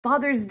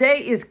Father's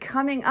Day is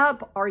coming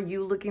up. Are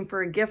you looking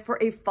for a gift for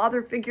a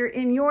father figure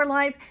in your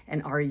life?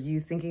 And are you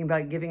thinking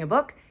about giving a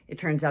book? It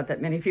turns out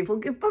that many people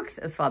give books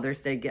as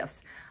Father's Day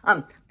gifts.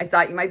 I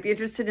thought you might be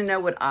interested to know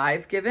what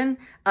I've given.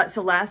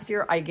 So last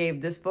year I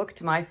gave this book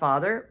to my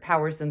father,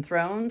 Powers and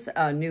Thrones,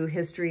 A New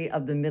History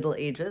of the Middle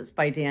Ages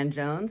by Dan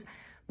Jones.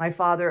 My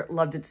father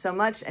loved it so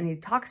much and he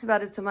talks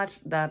about it so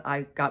much that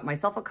I got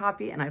myself a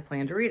copy and I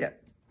plan to read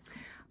it.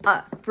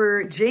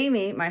 For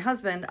Jamie, my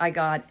husband, I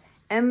got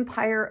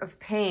Empire of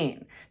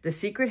Pain, The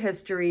Secret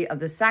History of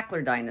the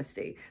Sackler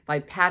Dynasty by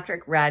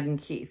Patrick Radden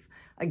Keefe.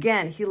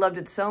 Again, he loved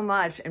it so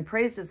much and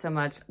praised it so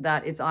much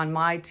that it's on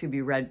my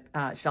to-be-read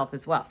shelf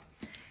as well.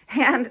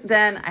 And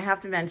then I have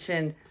to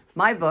mention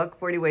my book,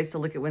 40 Ways to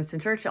Look at Winston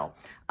Churchill.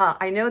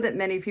 I know that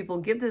many people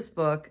give this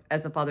book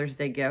as a Father's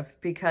Day gift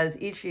because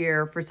each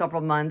year for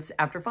several months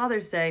after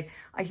Father's Day,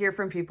 I hear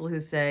from people who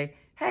say,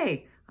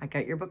 hey, I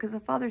got your book as a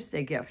Father's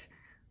Day gift,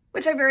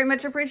 which I very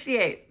much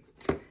appreciate.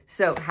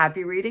 So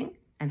happy reading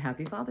and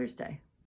happy Father's Day.